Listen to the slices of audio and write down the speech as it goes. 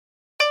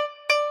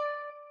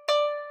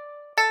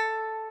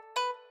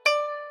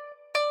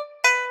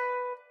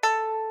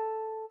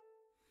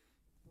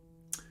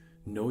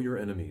Know Your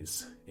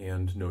Enemies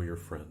and Know Your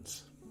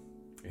Friends,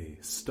 a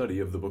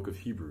study of the book of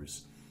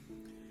Hebrews.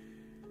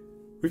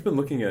 We've been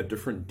looking at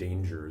different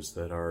dangers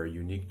that are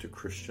unique to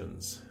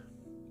Christians,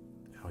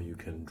 how you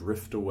can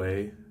drift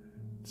away,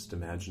 just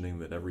imagining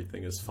that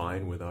everything is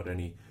fine without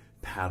any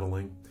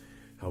paddling,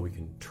 how we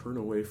can turn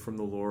away from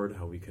the Lord,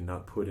 how we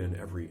cannot put in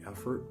every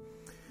effort.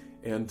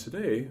 And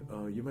today,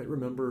 you might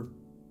remember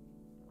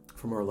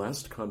from our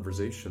last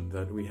conversation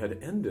that we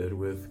had ended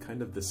with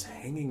kind of this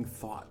hanging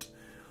thought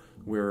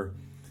where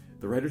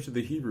the writer to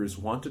the Hebrews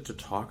wanted to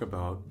talk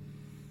about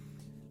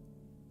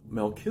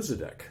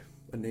Melchizedek,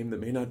 a name that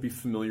may not be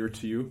familiar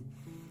to you,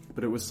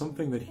 but it was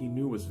something that he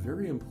knew was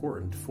very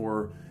important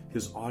for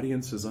his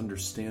audience's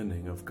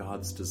understanding of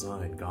God's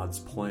design, God's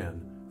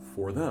plan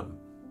for them.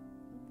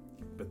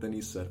 But then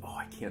he said,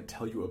 I can't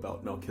tell you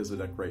about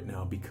Melchizedek right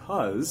now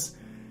because,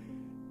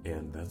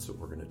 and that's what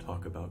we're going to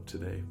talk about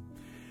today,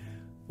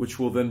 which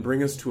will then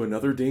bring us to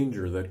another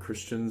danger that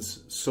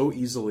Christians so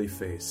easily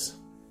face.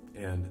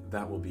 And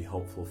that will be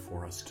helpful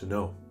for us to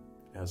know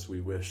as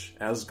we wish,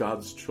 as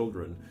God's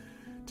children,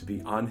 to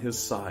be on his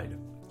side,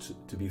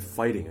 to be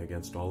fighting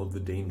against all of the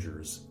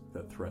dangers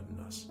that threaten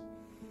us.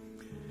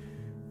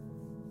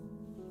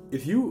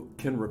 If you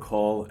can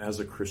recall as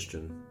a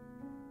Christian,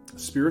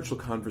 spiritual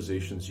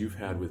conversations you've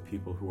had with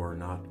people who are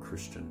not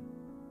Christian,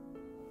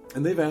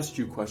 and they've asked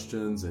you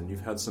questions and you've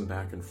had some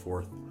back and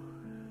forth,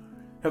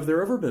 have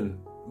there ever been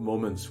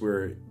moments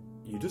where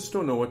you just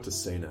don't know what to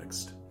say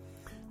next?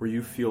 Where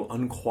you feel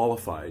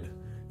unqualified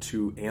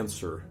to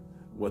answer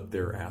what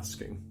they're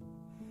asking?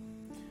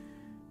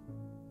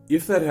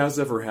 If that has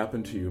ever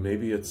happened to you,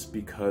 maybe it's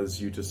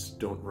because you just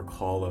don't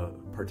recall a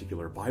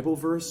particular Bible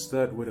verse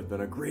that would have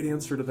been a great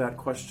answer to that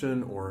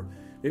question, or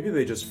maybe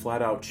they just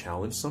flat out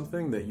challenge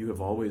something that you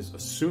have always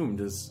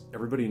assumed as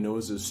everybody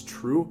knows is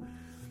true.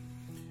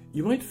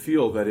 You might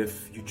feel that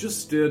if you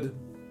just did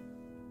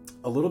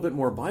a little bit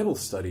more Bible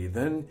study,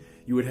 then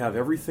you would have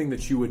everything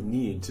that you would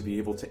need to be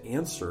able to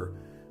answer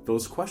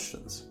those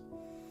questions.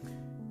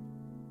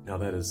 Now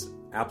that is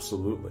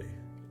absolutely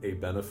a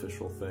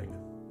beneficial thing.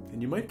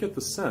 And you might get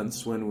the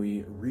sense when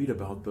we read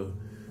about the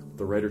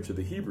writer to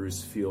the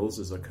Hebrews feels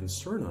as a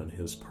concern on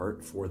his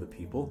part for the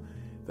people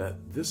that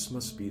this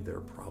must be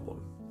their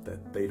problem,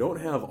 that they don't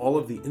have all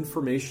of the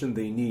information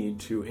they need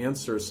to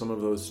answer some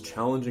of those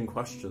challenging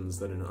questions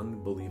that an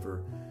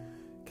unbeliever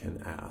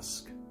can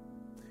ask.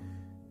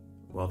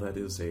 While that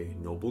is a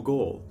noble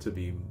goal to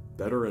be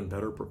better and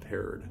better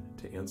prepared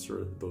to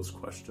answer those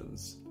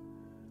questions,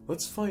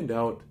 let's find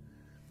out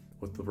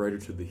what the writer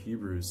to the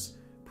Hebrews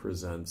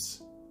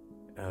presents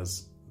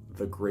as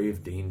the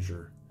grave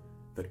danger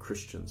that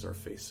Christians are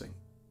facing.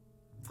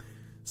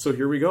 So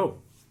here we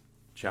go,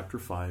 chapter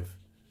 5,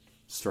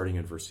 starting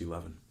in verse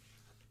 11.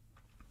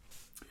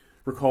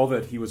 Recall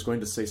that he was going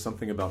to say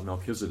something about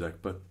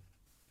Melchizedek, but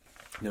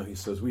now he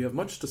says, "We have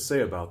much to say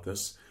about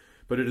this,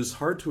 but it is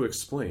hard to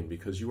explain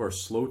because you are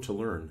slow to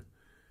learn.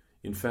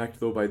 In fact,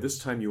 though by this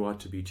time you ought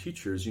to be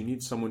teachers, you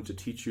need someone to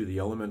teach you the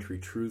elementary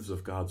truths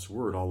of God's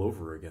word all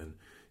over again.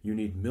 You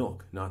need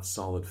milk, not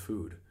solid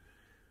food.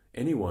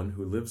 Anyone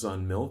who lives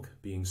on milk,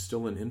 being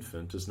still an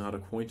infant, is not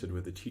acquainted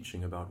with the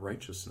teaching about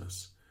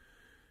righteousness.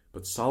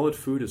 But solid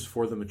food is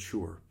for the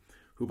mature,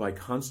 who by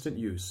constant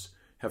use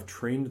have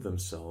trained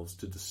themselves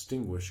to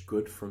distinguish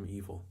good from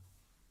evil."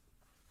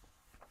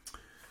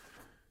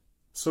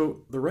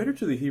 So the writer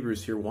to the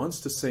Hebrews here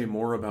wants to say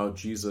more about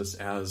Jesus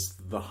as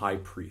the high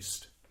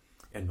priest,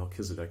 and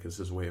Melchizedek is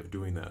his way of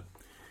doing that.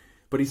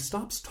 But he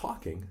stops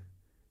talking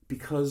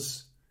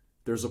because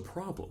there's a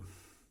problem.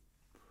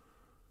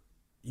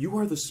 You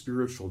are the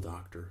spiritual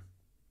doctor.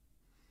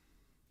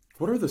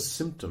 What are the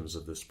symptoms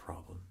of this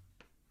problem?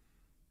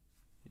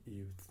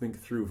 You think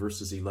through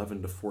verses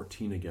 11 to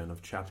 14 again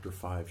of chapter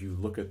 5. You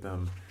look at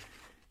them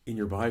in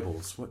your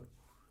Bibles.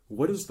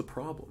 What is the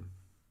problem?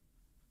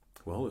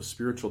 Well, a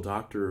spiritual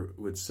doctor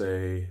would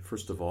say,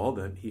 first of all,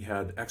 that he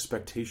had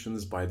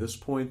expectations by this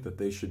point that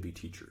they should be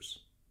teachers.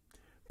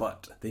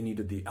 But they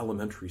needed the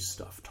elementary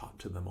stuff taught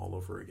to them all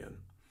over again.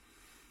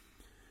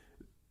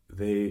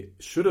 They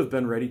should have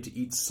been ready to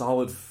eat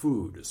solid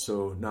food,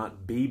 so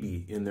not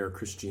baby in their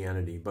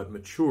Christianity, but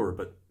mature,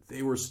 but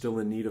they were still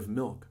in need of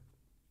milk.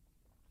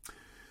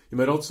 You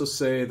might also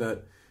say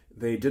that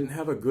they didn't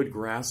have a good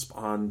grasp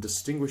on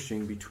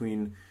distinguishing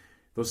between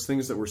those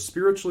things that were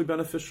spiritually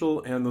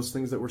beneficial and those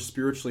things that were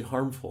spiritually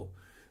harmful.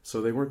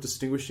 So they weren't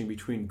distinguishing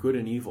between good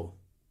and evil.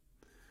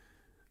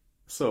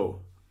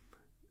 So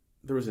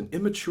there was an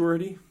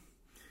immaturity.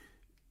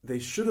 They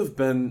should have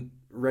been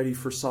ready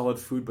for solid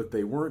food, but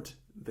they weren't.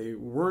 They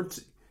weren't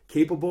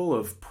capable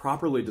of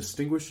properly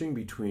distinguishing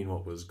between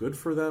what was good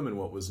for them and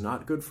what was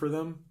not good for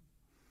them.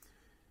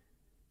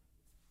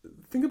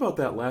 Think about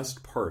that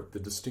last part, the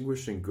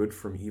distinguishing good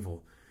from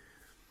evil.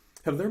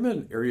 Have there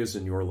been areas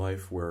in your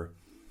life where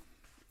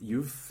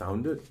you've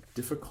found it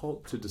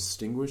difficult to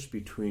distinguish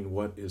between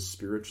what is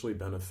spiritually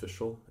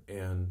beneficial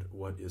and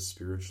what is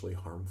spiritually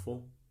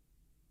harmful?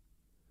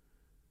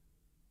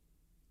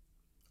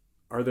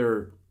 Are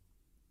there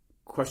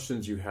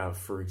questions you have,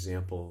 for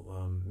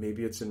example.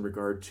 Maybe it's in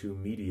regard to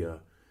media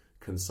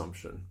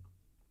consumption,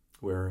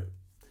 where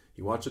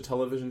you watch a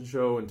television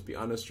show and, to be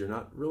honest, you're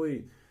not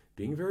really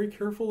being very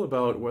careful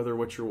about whether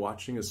what you're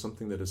watching is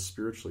something that is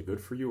spiritually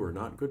good for you or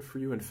not good for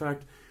you. In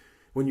fact,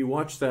 when you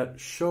watch that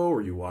show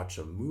or you watch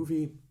a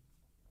movie,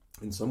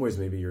 in some ways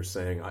maybe you're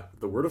saying,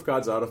 the Word of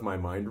God's out of my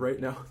mind right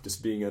now,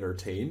 just being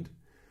entertained.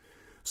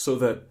 So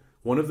that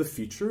one of the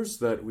features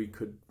that we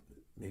could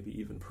maybe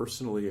even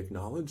personally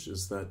acknowledge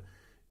is that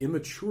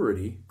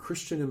immaturity,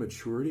 Christian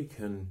immaturity,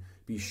 can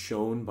be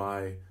shown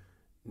by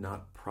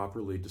not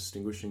properly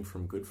distinguishing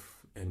from good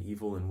and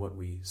evil in what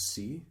we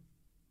see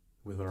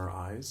with our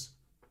eyes.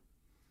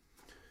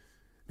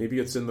 Maybe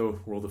it's in the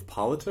world of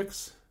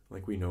politics.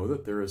 Like, we know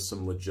that there is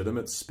some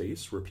legitimate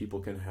space where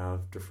people can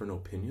have different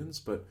opinions,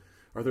 but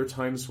are there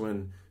times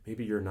when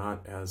maybe you're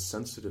not as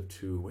sensitive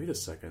to, wait a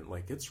second,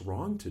 like, it's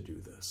wrong to do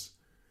this?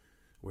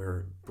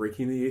 Where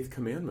breaking the 8th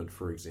commandment,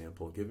 for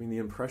example, giving the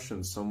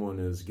impression someone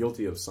is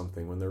guilty of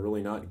something when they're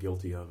really not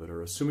guilty of it,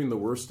 or assuming the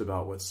worst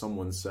about what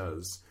someone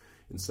says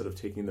instead of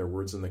taking their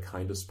words in the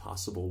kindest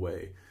possible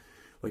way.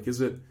 Like,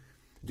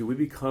 do we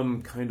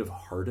become kind of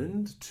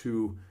hardened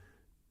to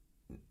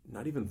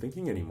not even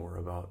thinking anymore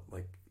about,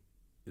 like,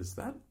 is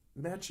that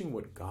matching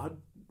what God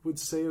would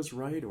say is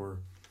right? Or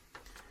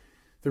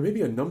there may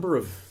be a number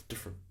of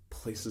different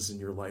places in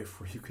your life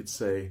where you could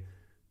say,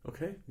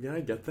 okay, yeah,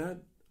 I get that.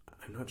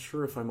 I'm not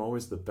sure if I'm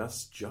always the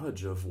best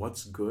judge of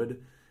what's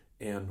good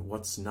and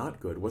what's not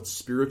good, what's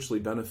spiritually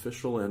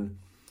beneficial and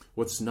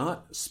what's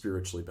not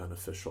spiritually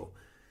beneficial.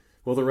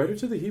 Well, the writer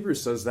to the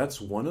Hebrews says that's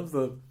one of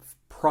the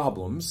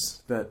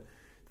problems that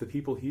the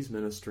people he's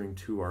ministering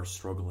to are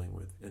struggling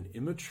with. An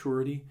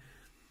immaturity,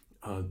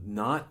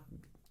 not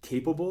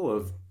capable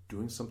of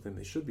doing something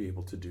they should be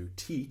able to do,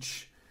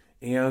 teach,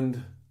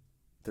 and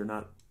they're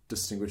not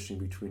distinguishing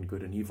between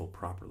good and evil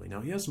properly.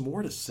 Now, he has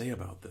more to say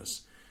about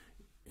this.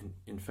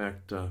 In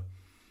fact,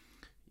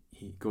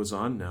 he goes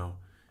on now.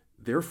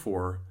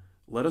 Therefore,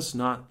 let us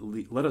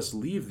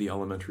leave the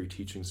elementary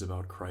teachings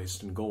about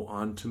Christ and go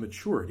on to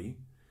maturity,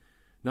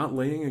 not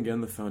laying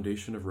again the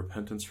foundation of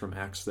repentance from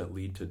acts that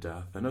lead to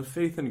death, and of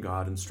faith in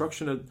God,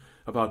 instruction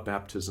about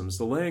baptisms,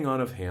 the laying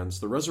on of hands,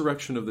 the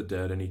resurrection of the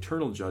dead, and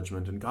eternal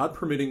judgment, and God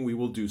permitting, we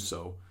will do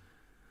so.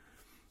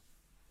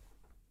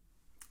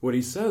 What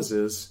he says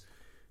is,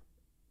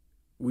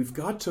 we've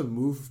got to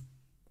move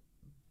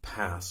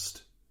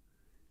past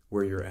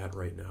where you're at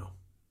right now.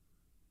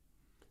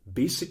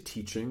 Basic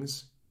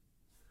teachings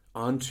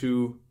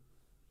onto,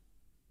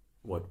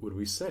 what would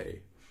we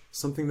say?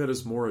 Something that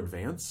is more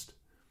advanced.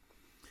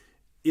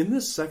 In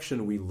this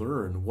section, we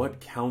learn what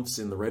counts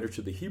in the writer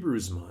to the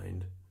Hebrews'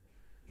 mind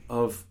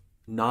of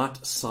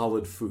not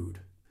solid food.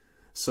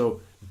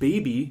 So,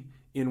 baby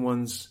in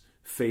one's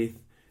faith,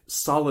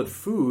 solid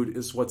food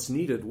is what's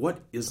needed. What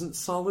isn't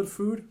solid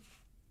food?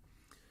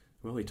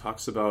 Well, he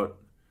talks about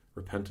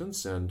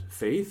repentance and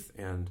faith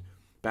and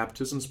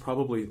baptisms,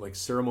 probably like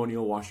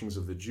ceremonial washings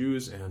of the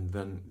Jews, and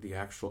then the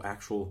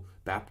actual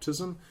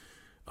baptism.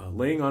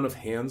 Laying on of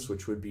hands,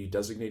 which would be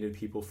designated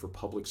people for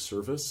public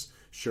service,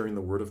 sharing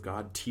the word of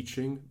God,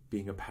 teaching,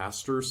 being a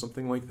pastor, or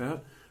something like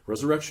that.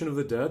 Resurrection of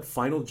the dead,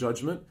 final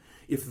judgment.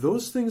 If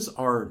those things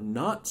are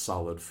not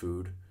solid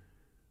food,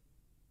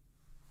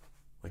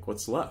 like,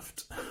 what's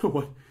left?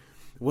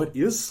 What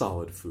is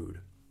solid food?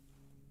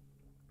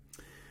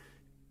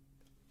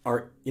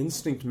 Our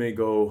instinct may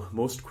go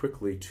most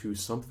quickly to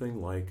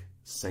something like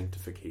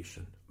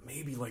sanctification.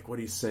 Maybe like what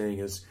he's saying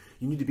is,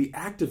 you need to be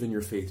active in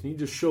your faith. You need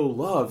to show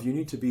love. You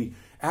need to be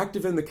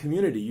active in the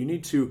community. You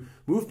need to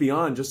move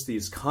beyond just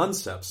these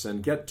concepts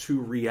and get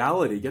to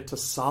reality, get to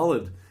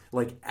solid,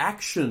 like,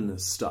 action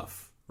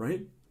stuff,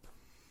 right?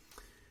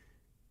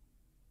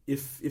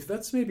 If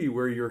that's maybe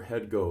where your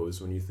head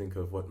goes when you think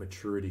of what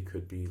maturity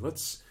could be,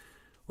 let's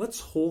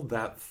hold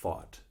that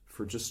thought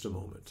for just a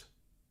moment.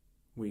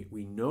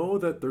 We know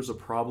that there's a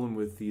problem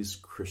with these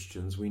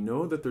Christians. We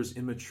know that there's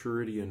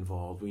immaturity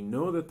involved. We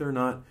know that they're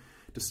not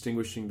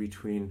distinguishing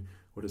between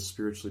what is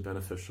spiritually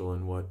beneficial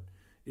and what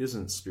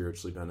isn't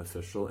spiritually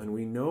beneficial. And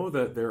we know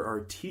that there are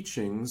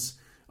teachings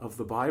of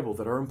the Bible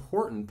that are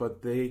important,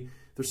 but there's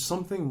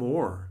something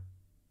more.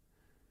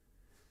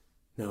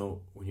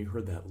 Now, when you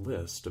heard that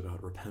list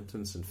about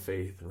repentance and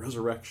faith and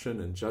resurrection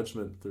and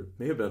judgment, there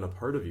may have been a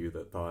part of you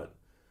that thought,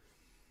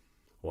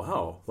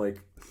 wow,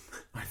 like,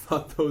 I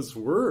thought those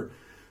were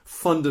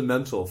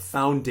fundamental,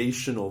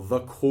 foundational, the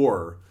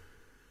core.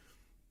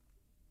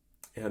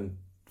 And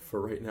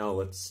for right now,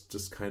 let's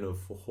just kind of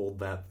hold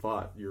that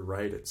thought. You're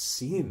right, it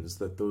seems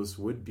that those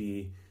would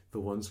be the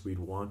ones we'd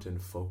want in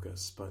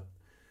focus, but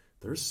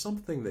there's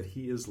something that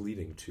he is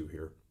leading to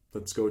here.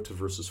 Let's go to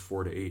verses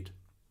 4 to 8.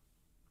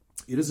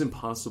 It is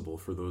impossible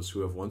for those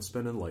who have once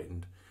been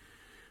enlightened,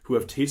 who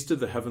have tasted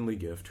the heavenly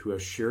gift, who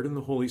have shared in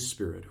the Holy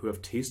Spirit, who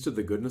have tasted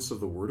the goodness of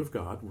the Word of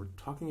God. We're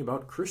talking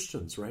about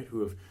Christians, right?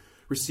 Who have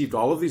received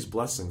all of these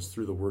blessings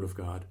through the Word of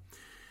God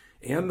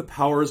and the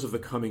powers of the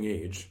coming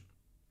age.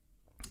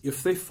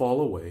 If they fall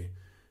away,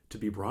 to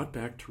be brought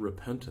back to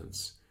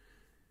repentance,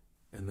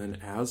 And then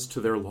as to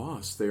their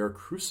loss, they are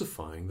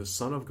crucifying the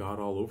Son of God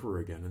all over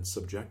again and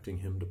subjecting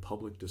him to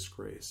public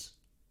disgrace.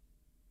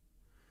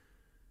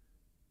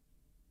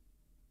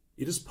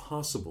 It is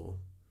possible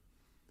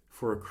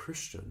for a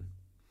Christian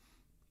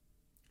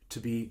to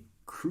be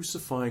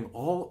crucifying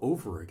all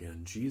over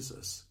again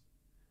Jesus.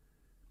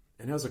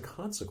 And as a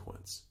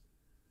consequence,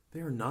 they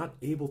are not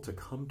able to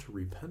come to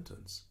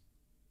repentance.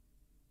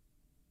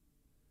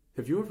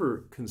 Have you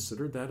ever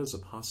considered that as a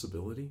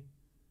possibility?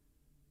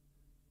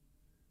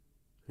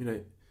 I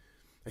mean,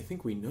 I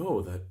think we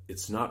know that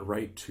it's not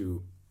right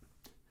to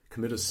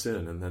commit a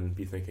sin and then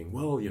be thinking,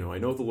 well, I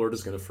know the Lord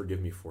is going to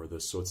forgive me for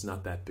this, so it's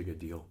not that big a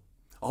deal.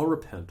 I'll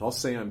repent. I'll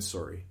say I'm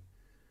sorry.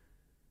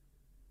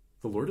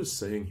 The Lord is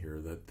saying here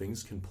that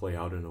things can play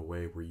out in a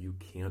way where you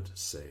can't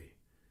say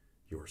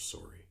you're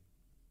sorry.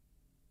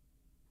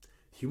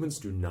 Humans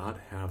do not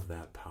have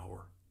that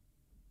power.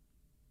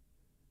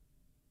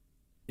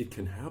 It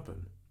can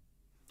happen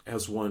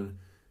as one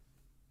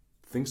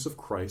thinks of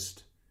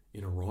Christ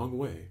in a wrong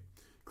way,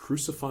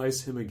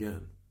 crucifies him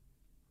again,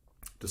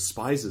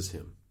 despises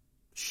him,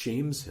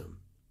 shames him,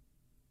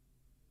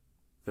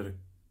 that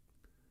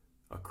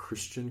a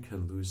Christian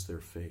can lose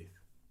their faith.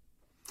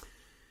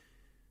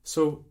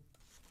 So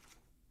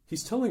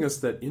he's telling us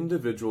that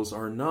individuals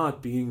are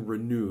not being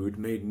renewed,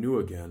 made new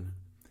again,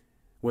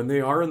 when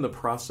they are in the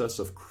process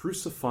of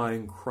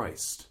crucifying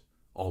Christ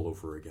all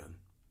over again.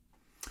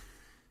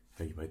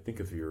 Now you might think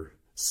of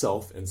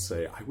yourself and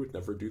say, I would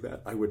never do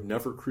that. I would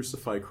never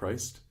crucify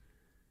Christ.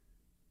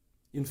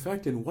 In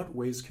fact, in what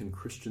ways can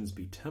Christians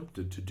be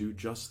tempted to do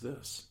just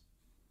this?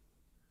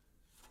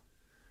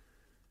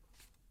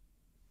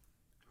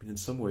 I mean, in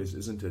some ways,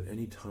 isn't it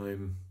any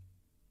time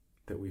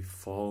that we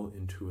fall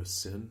into a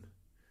sin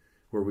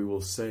where we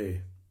will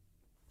say,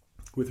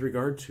 with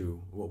regard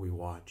to what we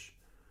watch,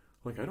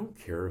 like, I don't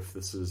care if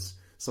this is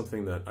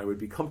something that I would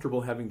be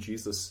comfortable having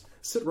Jesus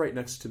sit right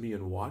next to me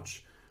and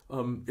watch.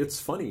 It's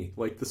funny.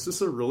 Like, this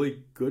is a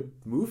really good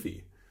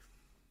movie.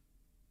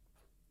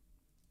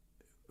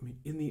 I mean,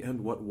 in the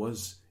end, what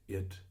was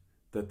it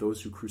that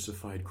those who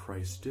crucified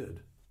Christ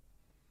did?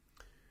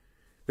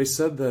 They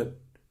said that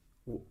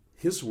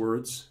his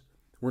words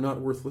were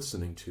not worth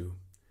listening to,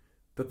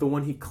 that the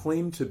one he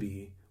claimed to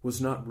be was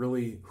not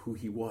really who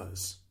he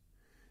was,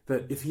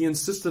 that if he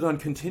insisted on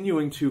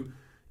continuing to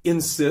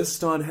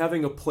insist on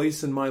having a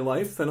place in my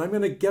life, then I'm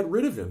going to get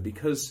rid of him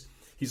because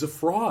he's a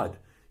fraud.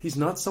 He's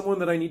not someone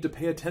that I need to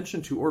pay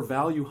attention to or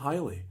value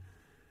highly.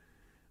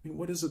 I mean,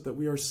 what is it that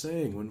we are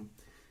saying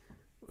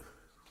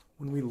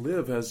when we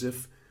live as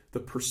if the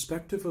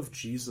perspective of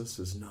Jesus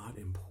is not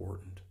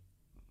important?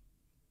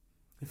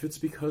 If it's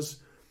because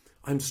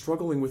I'm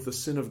struggling with the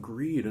sin of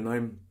greed and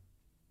I'm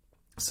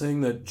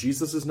saying that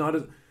Jesus is not,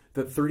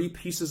 that 30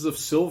 pieces of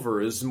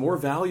silver is more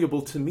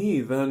valuable to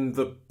me than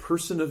the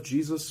person of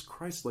Jesus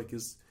Christ, like,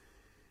 is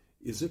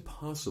it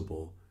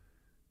possible,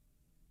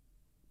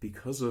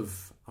 because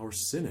of our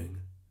sinning,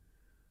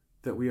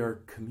 that we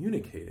are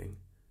communicating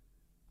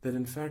that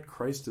in fact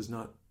Christ is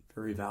not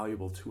very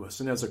valuable to us?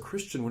 And as a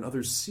Christian, when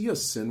others see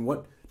us sin,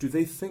 what do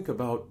they think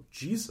about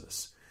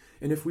Jesus?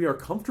 And if we are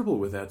comfortable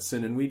with that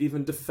sin, and we'd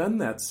even defend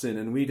that sin,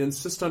 and we'd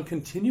insist on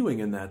continuing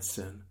in that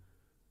sin,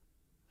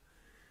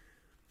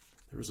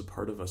 there is a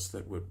part of us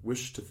that would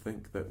wish to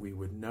think that we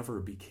would never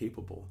be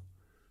capable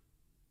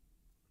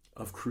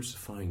of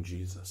crucifying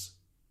Jesus.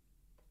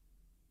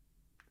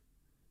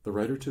 The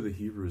writer to the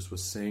Hebrews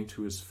was saying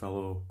to his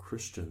fellow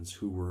Christians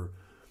who were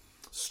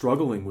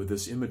struggling with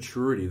this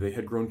immaturity, they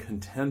had grown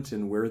content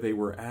in where they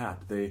were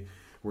at. They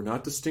were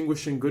not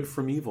distinguishing good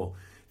from evil.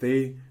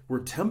 They were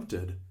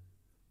tempted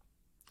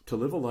to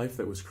live a life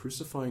that was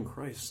crucifying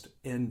Christ.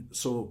 And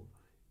so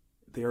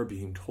they are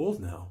being told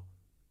now,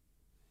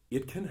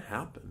 it can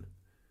happen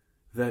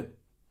that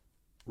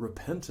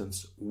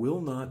repentance will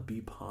not be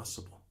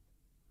possible.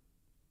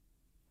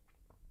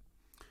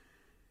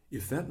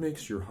 If that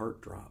makes your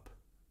heart drop,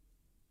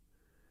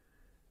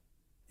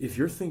 if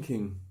you're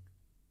thinking,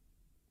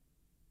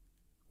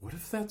 what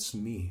if that's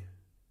me?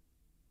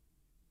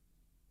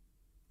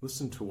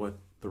 Listen to what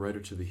the writer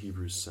to the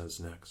Hebrews says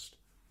next.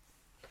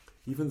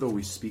 Even though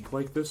we speak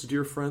like this,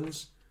 dear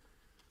friends,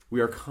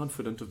 we are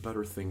confident of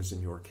better things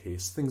in your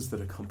case, things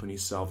that accompany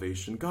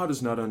salvation. God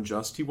is not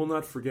unjust. He will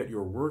not forget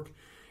your work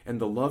and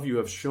the love you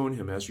have shown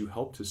him as you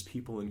helped his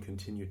people and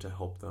continue to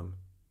help them.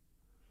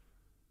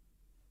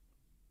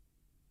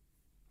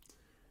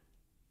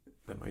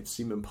 That might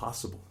seem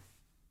impossible.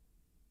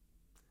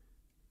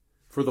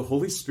 For the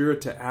Holy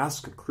Spirit to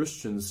ask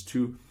Christians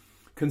to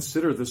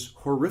consider this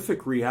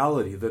horrific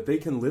reality that they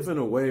can live in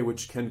a way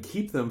which can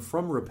keep them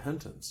from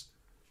repentance.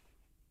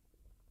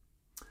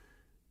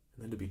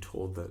 And then to be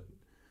told that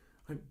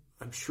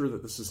I'm sure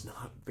that this is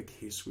not the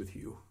case with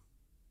you.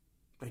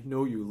 I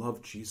know you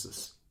love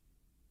Jesus.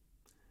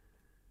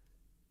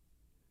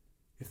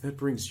 If that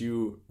brings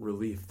you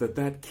relief,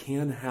 that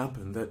can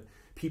happen, that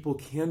people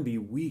can be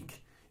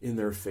weak in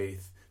their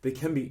faith, they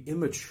can be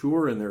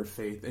immature in their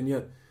faith, and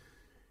yet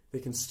they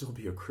can still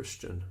be a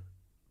Christian.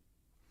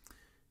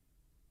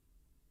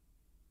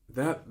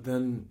 That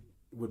then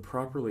would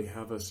properly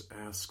have us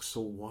ask,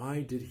 so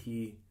why did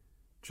he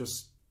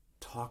just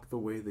talk the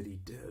way that he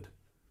did?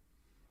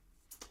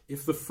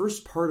 If the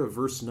first part of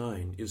verse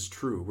 9 is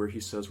true, where he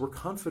says, we're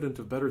confident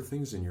of better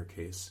things in your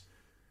case,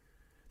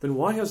 then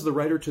why has the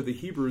writer to the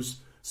Hebrews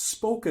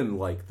spoken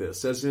like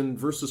this, as in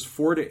verses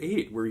 4 to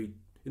 8, where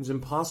it's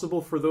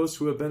impossible for those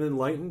who have been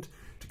enlightened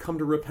to come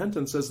to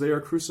repentance as they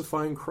are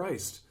crucifying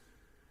Christ?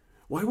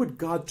 Why would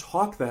God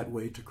talk that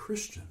way to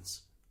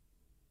Christians?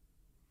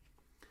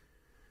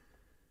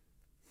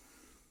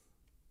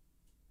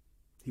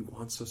 He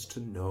wants us to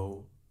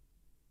know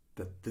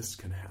that this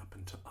can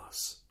happen to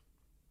us.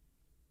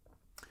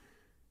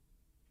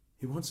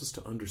 He wants us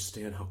to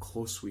understand how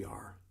close we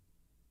are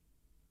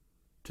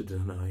to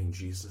denying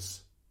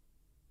Jesus.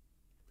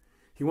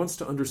 He wants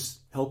to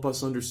help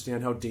us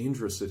understand how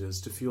dangerous it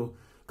is to feel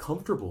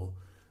comfortable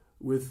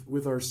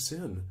with our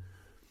sin.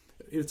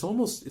 It's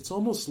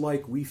almost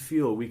like we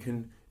feel we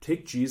can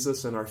take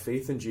Jesus and our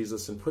faith in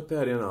Jesus and put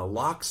that in a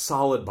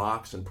lock-solid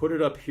box and put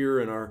it up here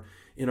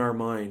in our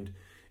mind,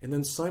 and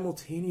then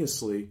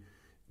simultaneously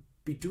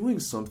be doing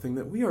something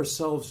that we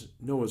ourselves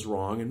know is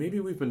wrong, and maybe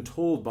we've been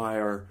told by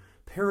our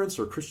parents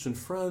or Christian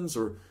friends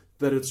or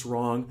that it's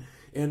wrong,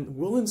 and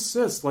we'll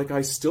insist, like,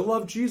 I still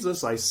love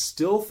Jesus, I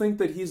still think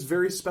that he's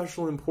very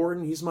special and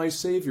important, he's my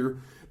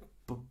Savior,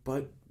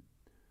 but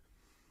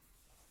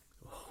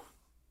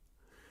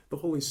the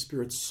Holy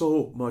Spirit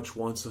so much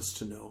wants us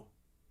to know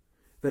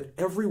that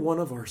every one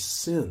of our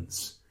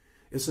sins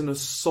is an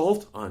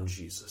assault on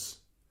Jesus.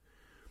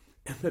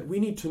 And that we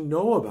need to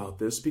know about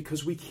this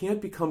because we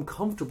can't become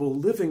comfortable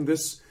living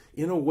this,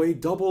 in a way,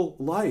 double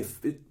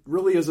life. It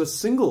really is a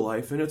single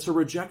life, and it's a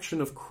rejection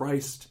of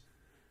Christ.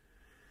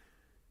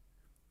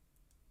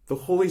 The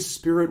Holy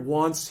Spirit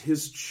wants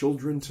his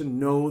children to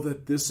know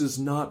that this is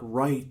not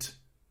right.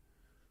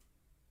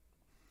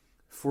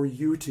 For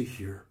you to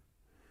hear.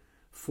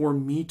 For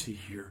me to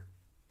hear.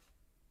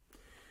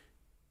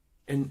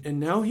 And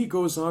now he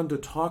goes on to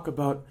talk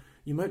about,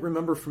 you might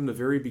remember from the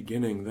very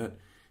beginning that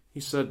he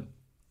said,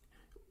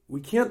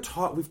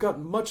 we've got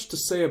much to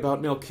say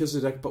about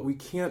Melchizedek, but we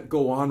can't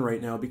go on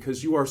right now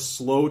because you are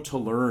slow to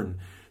learn.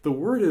 The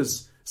word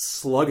is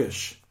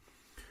sluggish.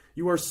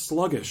 You are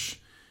sluggish.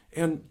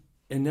 And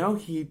now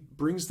he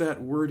brings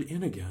that word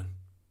in again.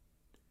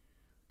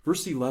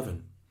 Verse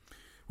 11.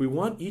 We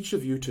want each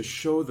of you to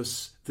show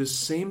this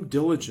same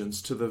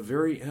diligence to the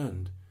very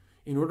end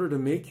in order to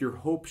make your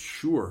hope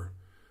sure.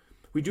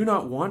 We do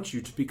not want you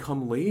to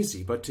become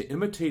lazy, but to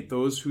imitate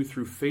those who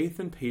through faith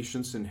and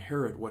patience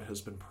inherit what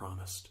has been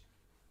promised.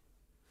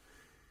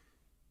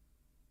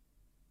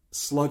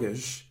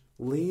 Sluggish,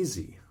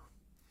 lazy.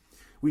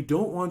 We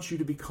don't want you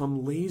to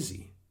become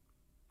lazy.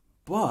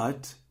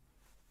 But,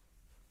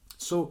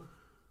 so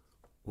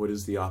what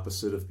is the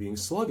opposite of being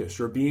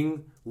sluggish or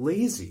being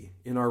lazy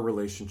in our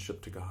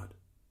relationship to God?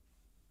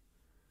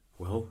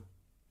 Well,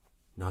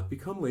 not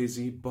become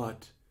lazy,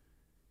 but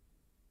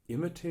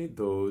imitate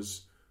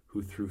those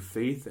who through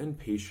faith and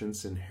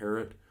patience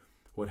inherit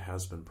what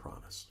has been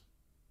promised.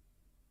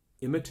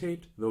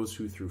 Imitate those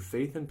who through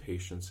faith and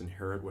patience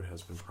inherit what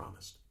has been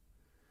promised.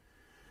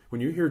 When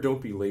you hear don't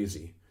be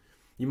lazy,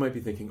 you might be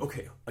thinking,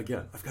 okay,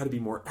 again, I've got to be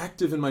more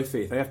active in my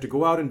faith. I have to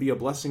go out and be a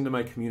blessing to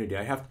my community.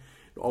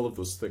 All of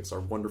those things are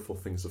wonderful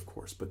things, of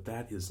course, but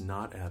that is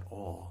not at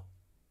all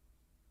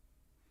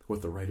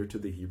what the writer to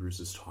the Hebrews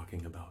is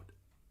talking about.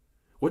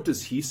 What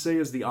does he say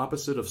is the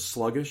opposite of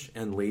sluggish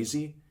and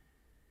lazy?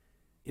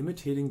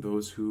 Imitating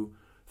those who,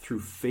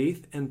 through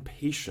faith and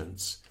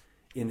patience,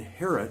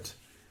 inherit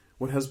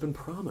what has been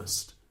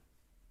promised.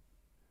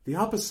 The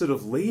opposite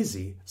of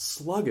lazy,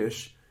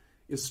 sluggish,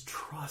 is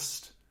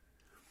trust.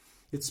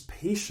 It's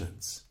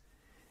patience.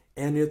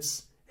 And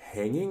it's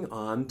hanging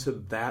on to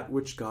that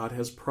which God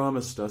has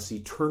promised us,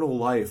 eternal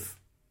life.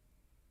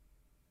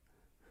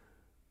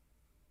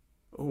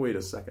 Oh, wait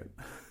a second.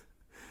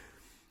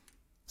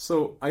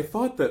 So I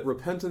thought that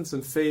repentance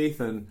and faith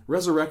and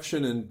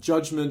resurrection and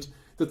judgment,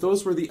 that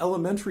those were the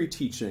elementary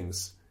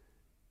teachings.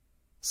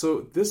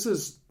 So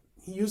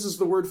he uses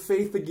the word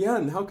faith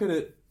again. How can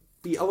it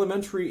be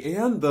elementary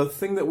and the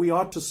thing that we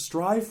ought to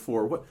strive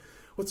for?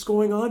 What's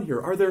going on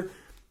here? Are there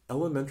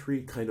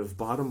elementary kind of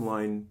bottom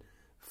line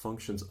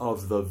functions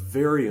of the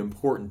very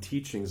important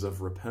teachings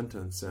of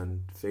repentance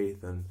and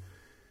faith and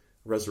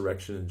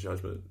resurrection and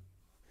judgment?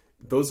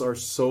 Those are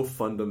so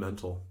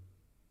fundamental.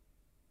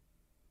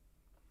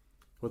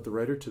 What the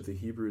writer to the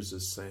Hebrews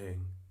is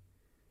saying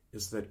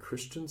is that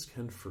Christians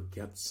can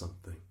forget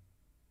something.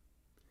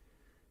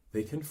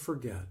 They can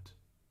forget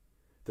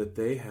that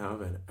they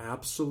have an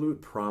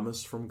absolute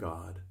promise from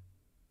God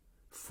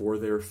for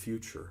their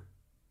future.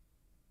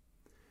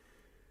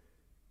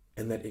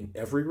 And that in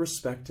every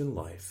respect in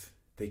life,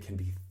 they can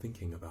be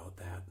thinking about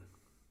that.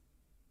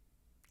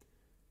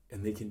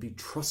 And they can be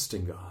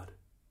trusting God.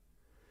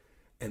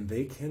 And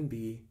they can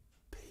be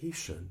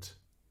patient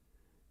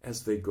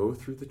as they go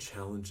through the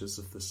challenges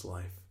of this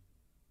life.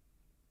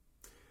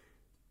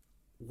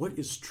 What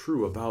is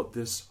true about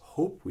this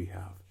hope we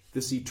have,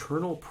 this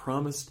eternal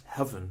promised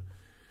heaven?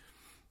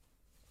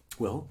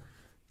 Well,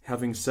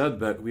 having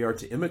said that we are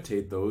to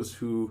imitate those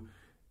who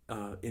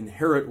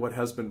inherit what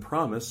has been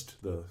promised,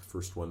 the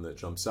first one that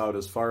jumps out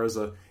as far as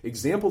an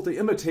example to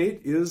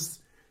imitate is,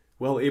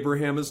 well,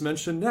 Abraham is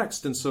mentioned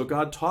next. And so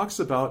God talks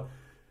about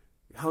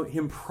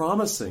him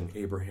promising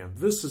Abraham.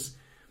 This is,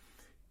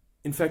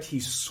 in fact,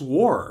 he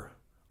swore,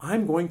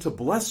 I'm going to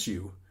bless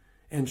you.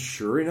 And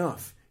sure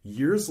enough,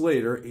 years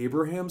later,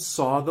 Abraham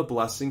saw the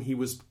blessing. He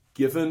was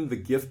given the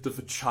gift of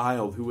a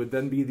child who would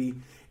then be the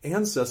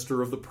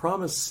ancestor of the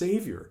promised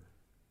Savior.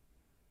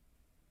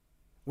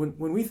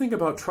 When we think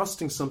about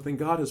trusting something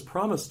God has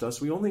promised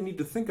us, we only need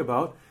to think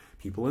about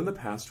people in the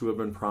past who have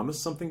been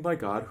promised something by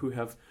God, who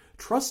have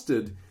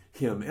trusted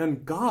him.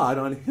 And God,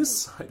 on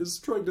his side, is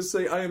trying to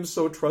say, I am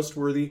so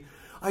trustworthy.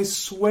 I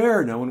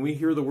swear. Now, when we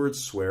hear the word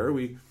swear,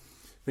 we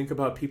think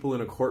about people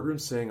in a courtroom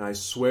saying, I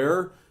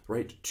swear,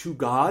 right, to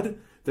God.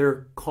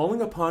 They're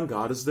calling upon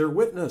God as their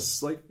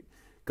witness. Like,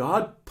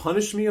 God,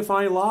 punish me if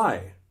I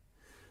lie.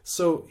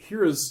 So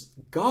here is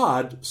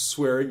God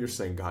swearing. You're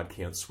saying God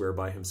can't swear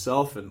by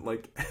himself, and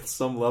like at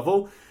some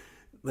level,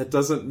 that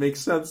doesn't make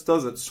sense,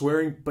 does it?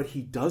 Swearing, but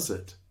he does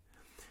it.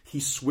 He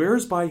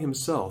swears by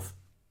himself.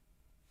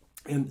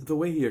 And the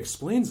way he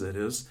explains it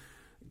is,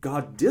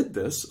 God did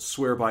this,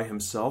 swear by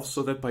himself,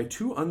 so that by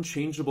two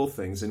unchangeable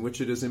things in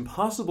which it is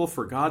impossible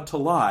for God to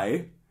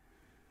lie,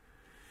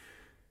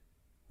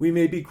 we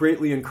may be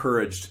greatly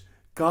encouraged.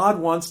 God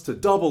wants to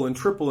double and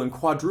triple and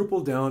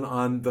quadruple down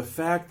on the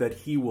fact that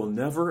he will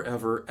never,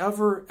 ever,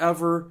 ever,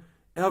 ever,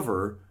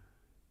 ever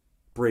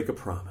break a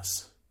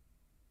promise.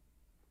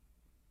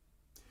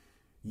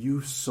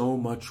 You so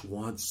much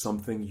want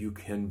something you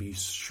can be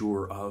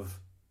sure of.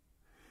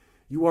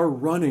 You are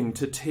running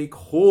to take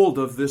hold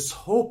of this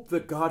hope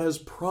that God has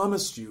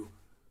promised you.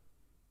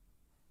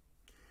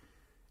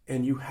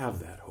 And you have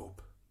that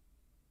hope.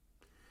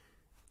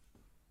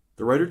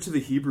 The writer to the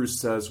Hebrews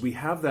says, we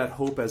have that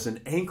hope as an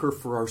anchor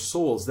for our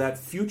souls. That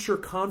future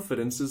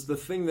confidence is the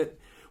thing that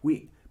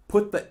we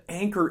put the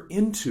anchor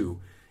into.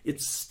 It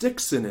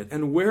sticks in it.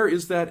 And where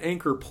is that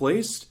anchor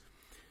placed?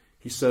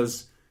 He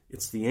says,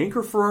 it's the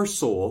anchor for our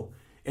soul,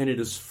 and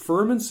it is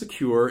firm and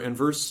secure. And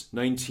verse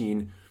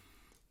 19,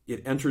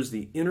 it enters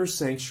the inner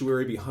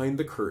sanctuary behind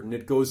the curtain.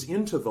 It goes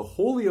into the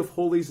Holy of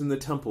Holies in the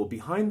temple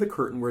behind the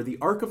curtain where the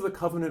Ark of the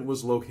Covenant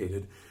was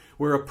located,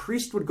 where a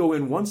priest would go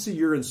in once a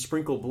year and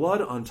sprinkle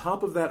blood on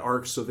top of that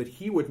ark so that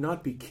he would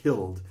not be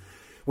killed.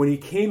 When he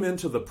came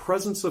into the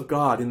presence of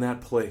God in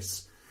that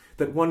place,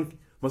 that one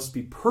must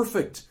be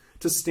perfect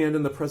to stand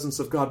in the presence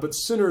of God. But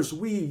sinners,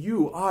 we,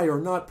 you, I,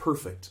 are not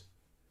perfect.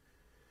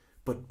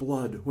 But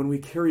blood, when we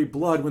carry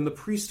blood, when the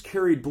priest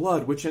carried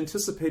blood, which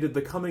anticipated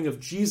the coming of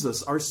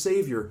Jesus, our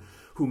Savior,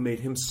 who made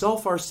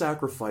himself our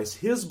sacrifice,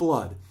 his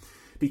blood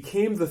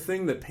became the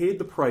thing that paid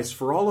the price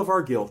for all of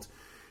our guilt.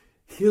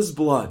 His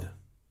blood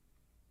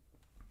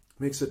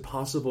makes it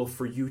possible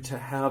for you to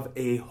have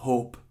a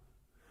hope,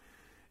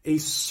 a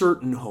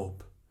certain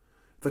hope,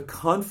 the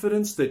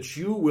confidence that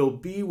you will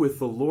be with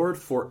the Lord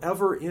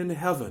forever in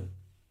heaven.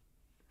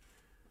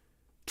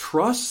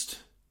 Trust,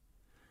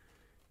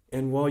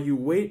 and while you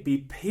wait, be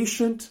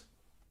patient.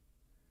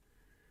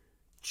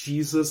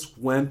 Jesus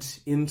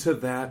went into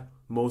that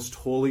most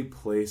holy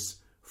place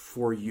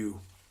for you.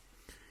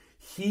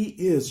 He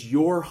is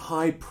your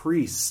high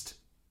priest.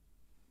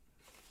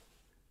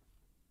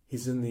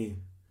 He's in the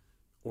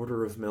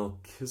order of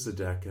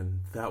Melchizedek,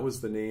 and that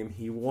was the name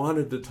he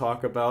wanted to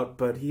talk about,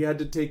 but he had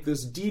to take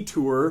this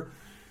detour,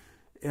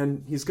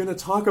 and he's going to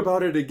talk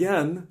about it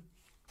again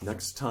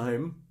next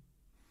time.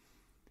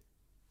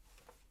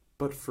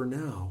 But for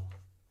now,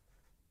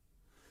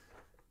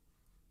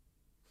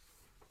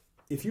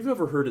 if you've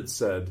ever heard it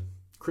said,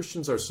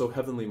 Christians are so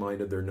heavenly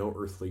minded they're no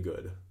earthly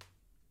good.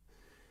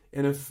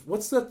 And if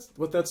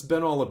what that's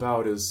been all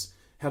about is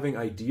having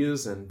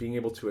ideas and being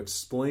able to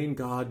explain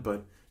God,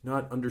 but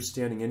not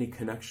understanding any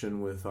connection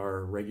with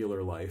our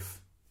regular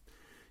life,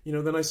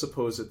 then I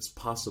suppose it's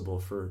possible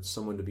for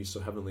someone to be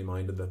so heavenly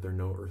minded that they're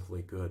no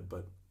earthly good.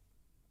 But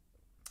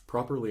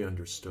properly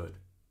understood,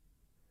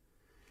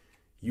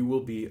 you will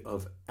be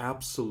of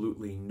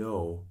absolutely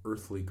no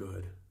earthly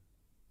good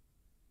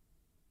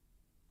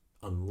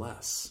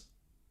unless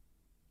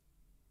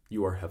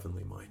you are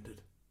heavenly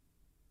minded.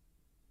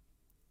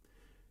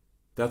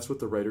 That's what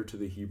the writer to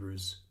the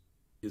Hebrews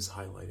is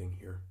highlighting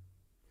here.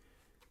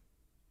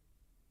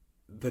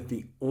 That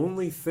the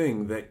only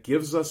thing that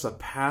gives us a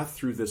path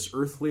through this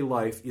earthly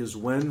life is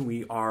when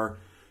we are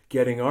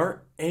getting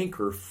our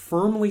anchor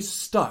firmly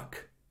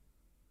stuck.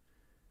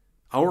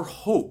 Our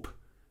hope,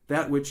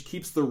 that which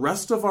keeps the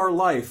rest of our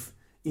life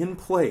in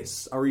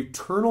place, our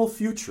eternal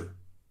future,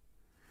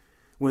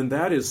 when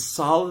that is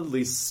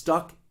solidly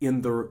stuck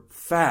in the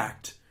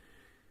fact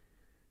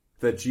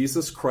that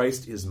Jesus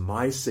Christ is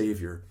my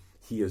Savior,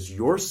 he is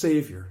your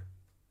Savior,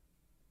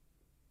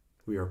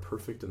 we are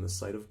perfect in the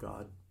sight of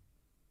God.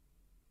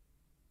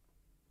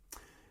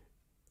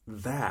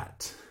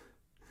 That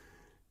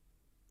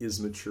is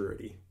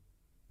maturity.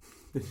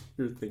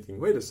 You're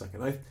thinking, wait a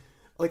second.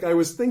 I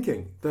was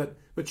thinking that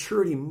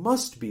maturity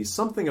must be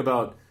something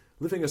about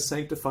living a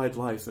sanctified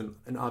life, and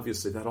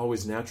obviously that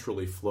always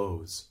naturally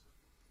flows.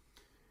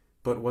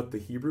 But what the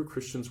Hebrew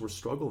Christians were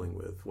struggling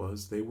with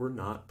was they were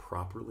not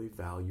properly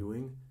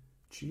valuing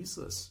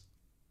Jesus.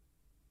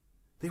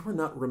 They were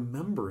not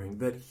remembering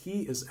that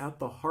he is at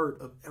the heart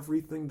of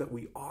everything that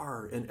we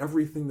are and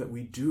everything that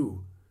we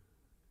do.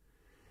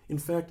 In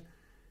fact,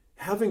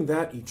 having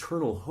that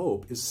eternal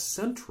hope is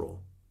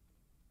central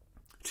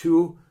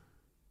to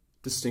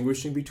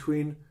distinguishing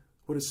between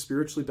what is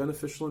spiritually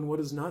beneficial and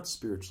what is not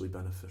spiritually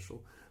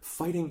beneficial.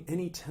 Fighting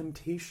any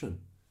temptation.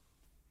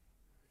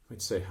 You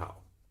might say, how?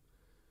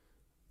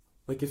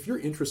 Like if you're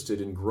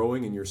interested in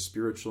growing in your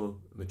spiritual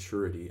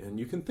maturity, and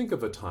you can think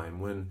of a time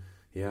when,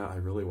 yeah, I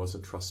really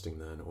wasn't trusting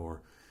then,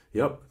 or,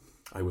 yep,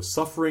 I was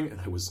suffering and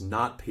I was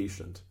not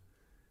patient.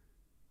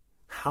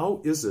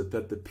 How is it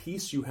that the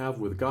peace you have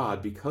with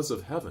God because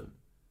of heaven,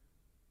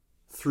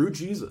 through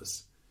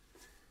Jesus,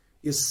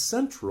 is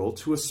central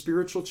to a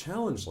spiritual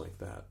challenge like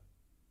that?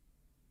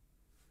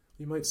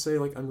 You might say,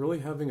 like, I'm really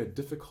having a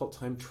difficult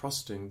time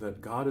trusting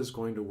that God is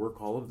going to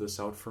work all of this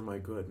out for my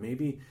good.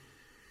 Maybe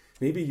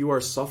you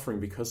are suffering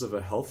because of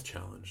a health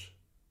challenge.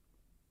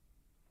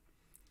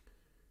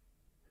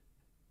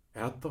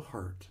 At the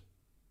heart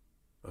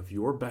of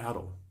your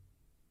battle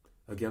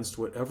against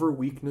whatever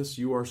weakness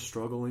you are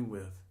struggling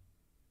with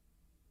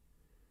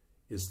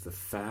is the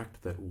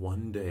fact that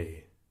one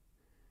day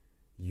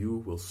you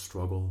will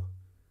struggle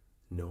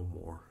no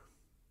more.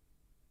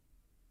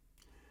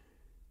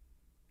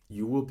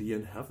 You will be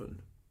in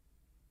heaven.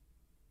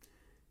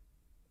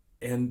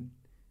 And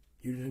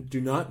you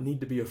do not need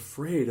to be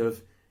afraid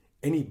of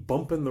any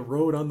bump in the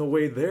road on the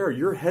way there.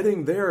 You're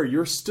heading there.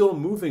 You're still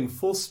moving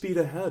full speed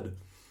ahead.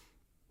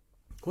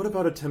 What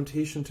about a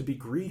temptation to be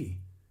greedy?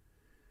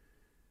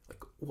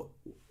 Like,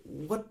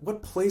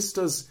 what place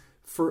does,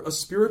 for a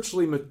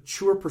spiritually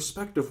mature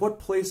perspective, what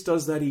place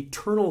does that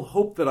eternal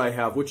hope that I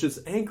have, which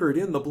is anchored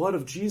in the blood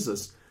of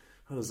Jesus,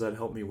 how does that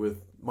help me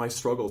with my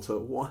struggle to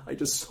want? I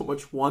just so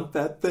much want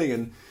that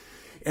thing.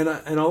 And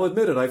I'll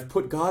admit it, I've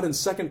put God in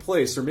second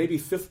place or maybe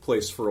fifth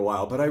place for a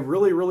while, but I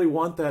really, really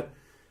want that,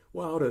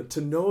 wow,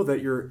 to know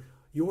that your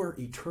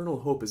eternal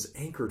hope is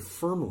anchored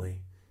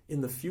firmly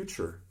in the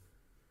future.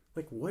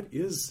 Like, what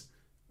is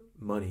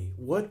money?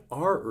 What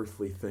are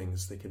earthly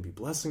things? They can be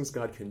blessings.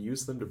 God can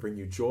use them to bring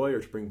you joy or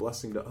to bring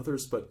blessing to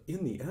others. But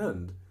in the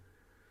end,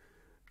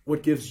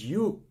 what gives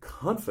you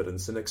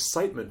confidence and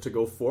excitement to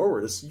go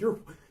forward is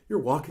you're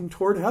walking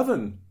toward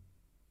heaven.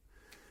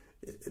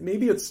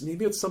 Maybe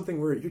it's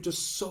something where you're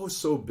just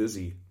so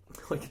busy,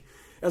 like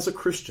as a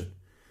Christian,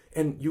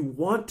 and you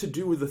want to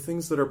do the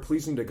things that are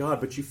pleasing to God,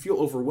 but you feel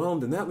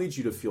overwhelmed, and that leads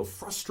you to feel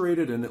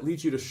frustrated, and it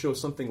leads you to show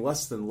something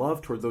less than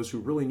love toward those who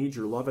really need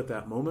your love at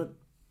that moment.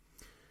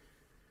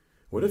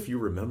 What if you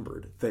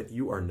remembered that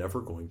you are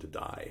never going to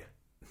die?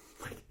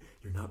 Like,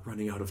 you're not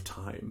running out of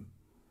time,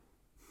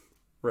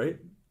 right?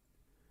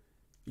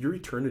 Your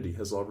eternity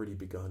has already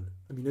begun.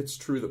 I mean, it's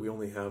true that we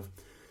only have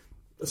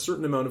a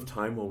certain amount of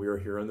time while we are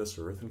here on this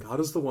earth, and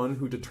God is the one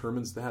who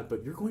determines that,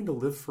 but you're going to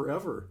live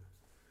forever.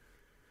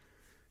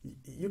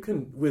 You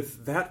can,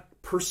 with that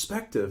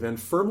perspective and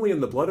firmly in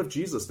the blood of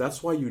Jesus,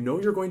 that's why you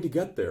know you're going to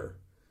get there.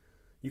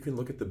 You can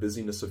look at the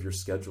busyness of your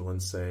schedule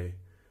and say,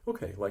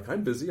 okay, like,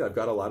 I'm busy, I've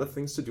got a lot of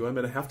things to do, I'm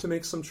going to have to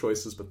make some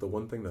choices, but the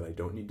one thing that I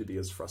don't need to be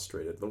is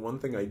frustrated. The one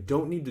thing I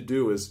don't need to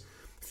do is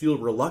feel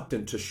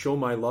reluctant to show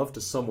my love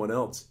to someone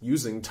else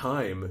using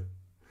time,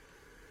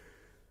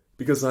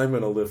 because I'm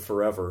going to live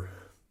forever.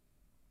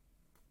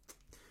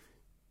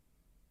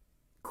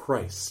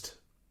 Christ.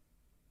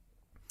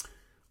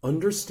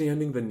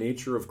 Understanding the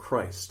nature of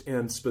Christ,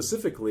 and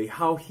specifically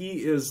how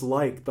he is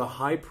like the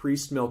high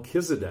priest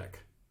Melchizedek,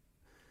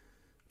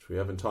 which we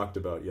haven't talked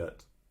about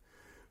yet.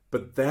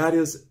 But that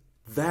is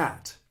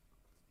at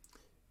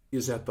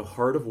the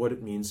heart of what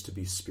it means to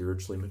be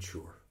spiritually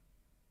mature.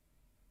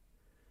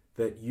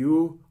 That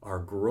you are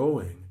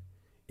growing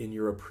in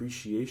your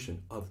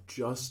appreciation of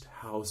just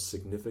how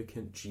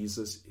significant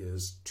Jesus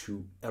is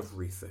to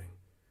everything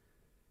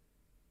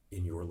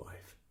in your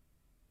life.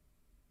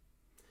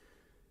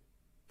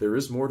 There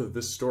is more to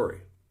this story.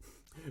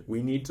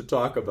 We need to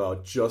talk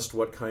about just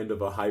what kind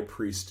of a high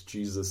priest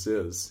Jesus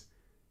is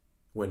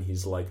when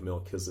he's like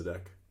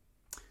Melchizedek.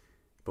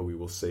 But we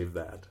will save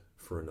that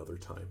for another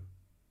time.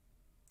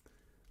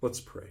 Let's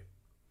pray.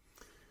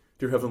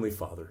 Dear Heavenly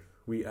Father,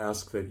 we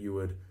ask that you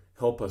would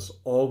help us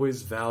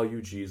always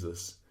value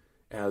Jesus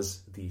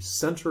as the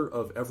center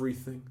of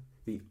everything,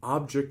 the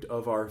object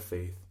of our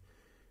faith,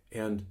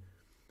 and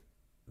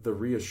the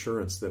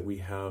reassurance that we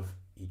have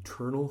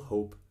eternal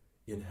hope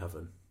in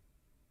heaven.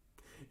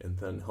 And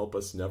then help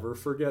us never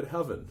forget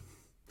heaven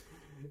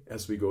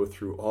as we go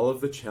through all of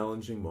the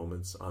challenging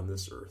moments on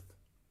this earth.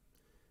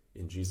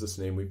 In Jesus'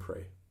 name we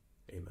pray.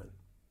 Amen.